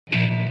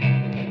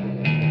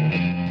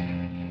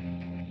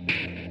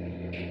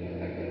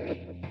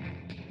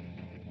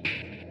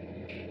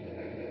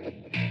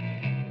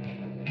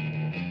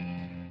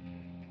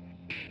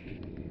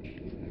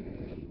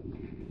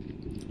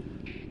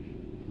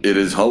It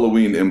is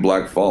Halloween in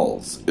Black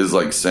Falls is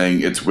like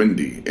saying it's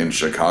windy in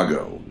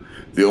Chicago.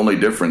 The only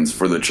difference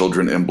for the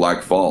children in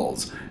Black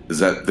Falls is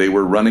that they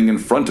were running in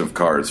front of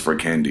cars for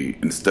candy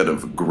instead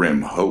of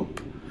grim hope.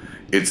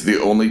 It's the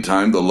only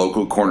time the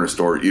local corner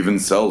store even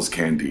sells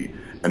candy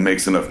and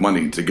makes enough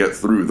money to get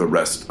through the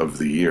rest of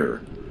the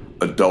year.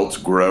 Adults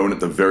groan at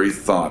the very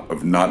thought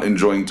of not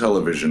enjoying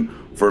television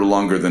for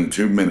longer than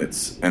 2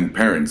 minutes, and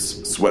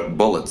parents sweat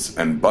bullets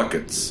and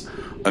buckets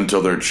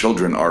until their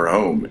children are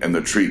home and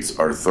the treats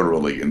are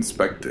thoroughly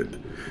inspected.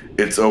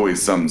 It's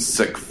always some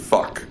sick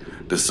fuck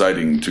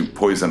deciding to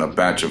poison a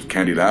batch of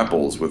candied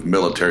apples with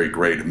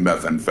military-grade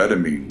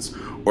methamphetamines,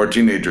 or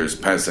teenagers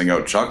passing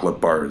out chocolate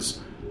bars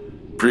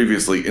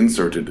previously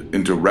inserted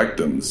into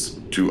rectums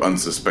to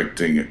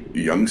unsuspecting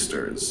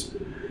youngsters.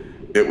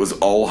 It was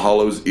All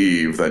Hallows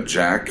Eve that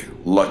Jack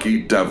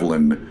Lucky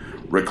Devlin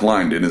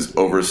reclined in his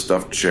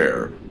overstuffed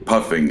chair,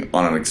 puffing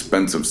on an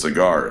expensive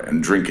cigar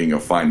and drinking a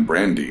fine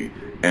brandy,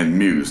 and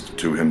mused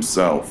to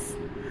himself.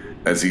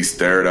 As he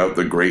stared out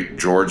the great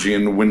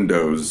Georgian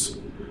windows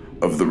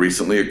of the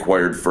recently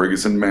acquired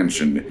Ferguson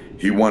mansion,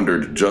 he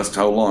wondered just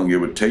how long it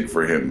would take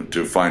for him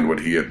to find what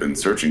he had been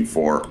searching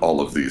for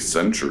all of these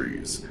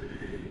centuries.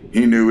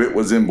 He knew it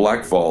was in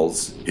Black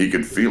Falls, he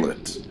could feel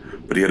it,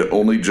 but he had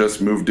only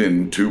just moved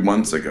in 2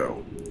 months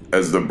ago.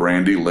 As the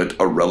brandy lit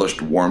a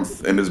relished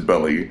warmth in his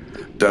belly,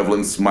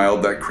 Devlin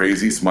smiled that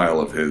crazy smile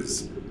of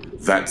his.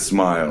 That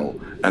smile,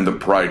 and the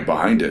pride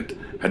behind it,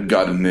 had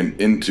gotten him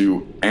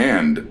into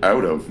and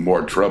out of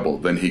more trouble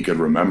than he could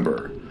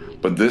remember.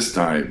 But this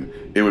time,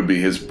 it would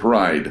be his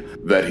pride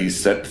that he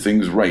set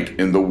things right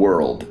in the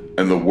world,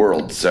 and the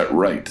world set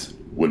right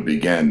would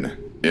begin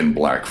in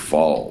Black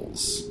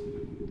Falls.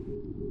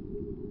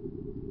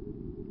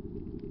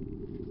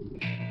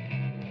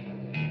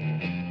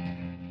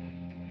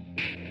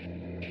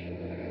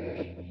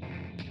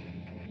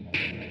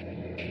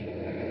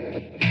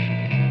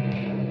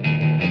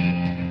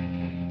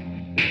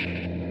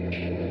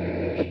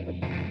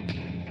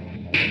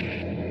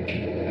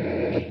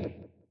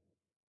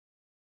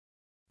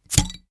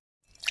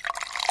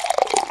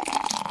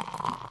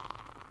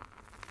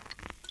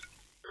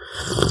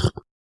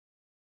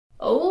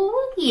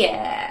 Oh,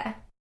 yeah.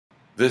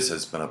 This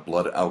has been a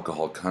Blood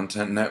Alcohol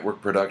Content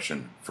Network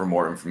production. For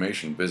more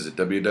information, visit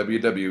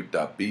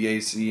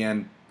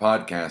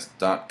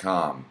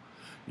www.bacnpodcast.com.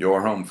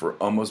 Your home for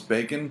Almost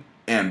Bacon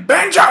and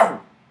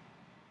Banjo!